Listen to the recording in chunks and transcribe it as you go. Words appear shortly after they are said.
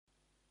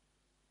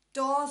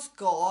Does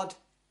God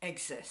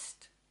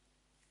exist?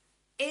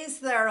 Is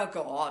there a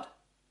God?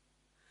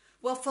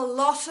 Well,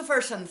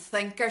 philosophers and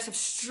thinkers have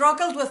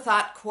struggled with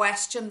that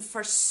question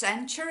for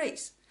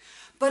centuries.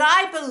 But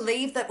I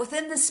believe that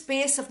within the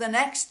space of the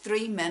next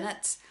 3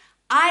 minutes,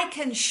 I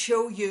can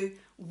show you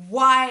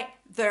why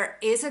there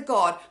is a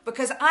God,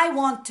 because I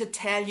want to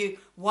tell you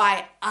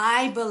why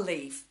I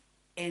believe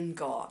in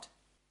God.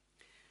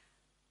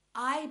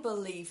 I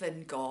believe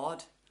in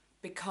God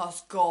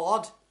because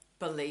God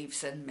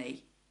believes in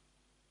me.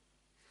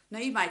 Now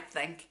you might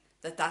think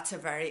that that's a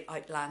very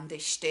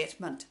outlandish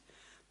statement,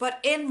 but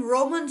in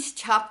Romans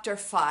chapter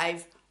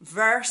 5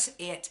 verse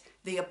 8,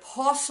 the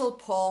Apostle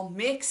Paul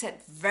makes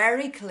it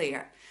very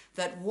clear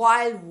that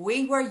while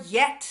we were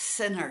yet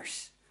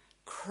sinners,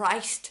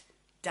 Christ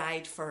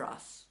died for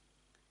us.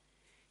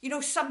 You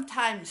know,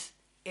 sometimes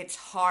it's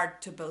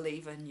hard to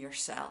believe in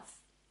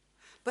yourself.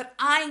 But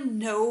I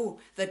know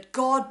that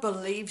God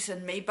believes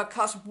in me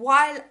because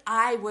while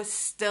I was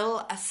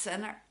still a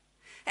sinner,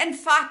 in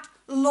fact,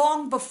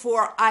 long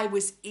before I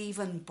was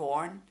even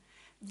born,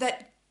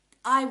 that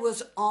I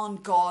was on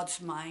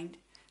God's mind,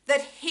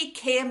 that He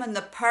came in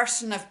the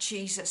person of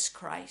Jesus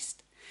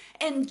Christ,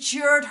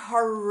 endured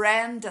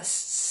horrendous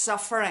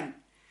suffering,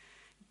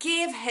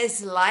 gave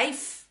His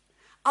life,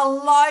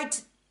 allowed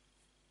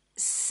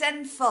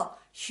sinful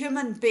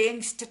human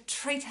beings to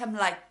treat Him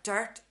like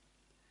dirt,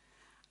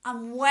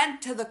 and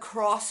went to the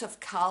cross of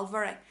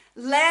Calvary,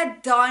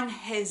 laid down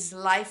His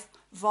life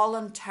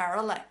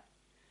voluntarily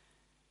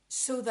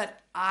so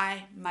that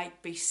I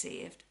might be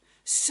saved,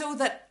 so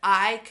that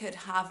I could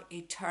have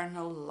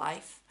eternal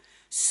life,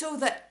 so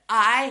that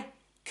I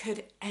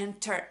could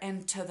enter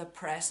into the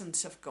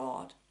presence of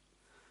God.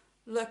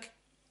 Look,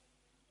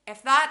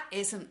 if that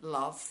isn't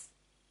love,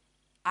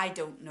 I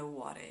don't know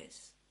what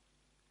is.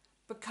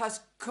 Because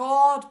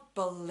God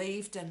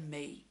believed in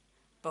me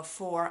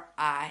before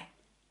I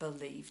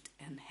believed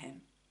in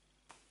Him.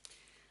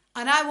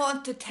 And I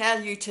want to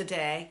tell you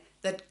today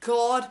that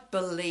God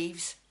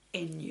believes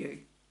in you.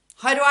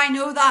 How do I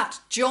know that?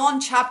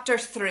 John chapter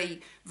 3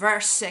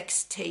 verse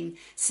 16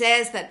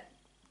 says that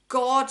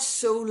God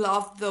so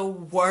loved the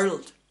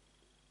world,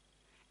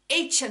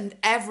 each and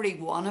every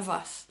one of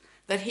us,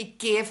 that He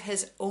gave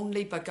His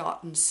only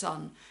begotten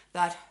Son,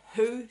 that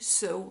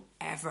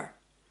whosoever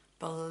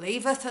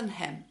believeth in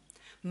Him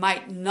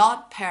might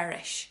not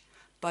perish,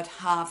 but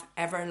have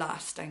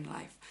everlasting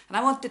life. And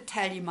I want to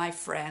tell you, my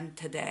friend,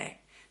 today,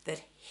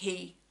 that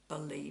He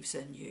believes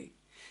in you,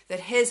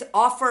 that His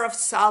offer of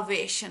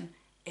salvation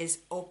is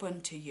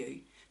open to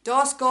you.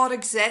 Does God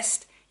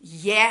exist?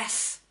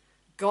 Yes,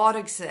 God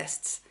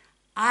exists.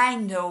 I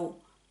know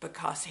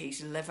because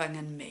He's living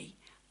in me.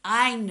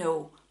 I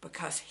know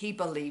because He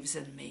believes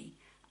in me,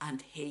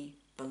 and He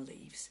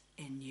believes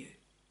in you.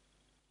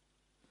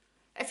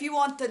 If you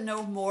want to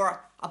know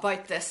more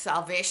about this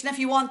salvation, if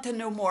you want to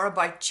know more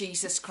about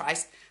Jesus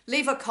Christ,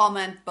 leave a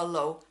comment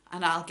below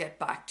and I'll get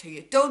back to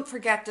you. Don't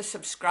forget to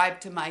subscribe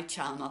to my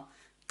channel.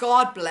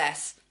 God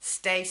bless.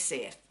 Stay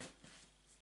safe.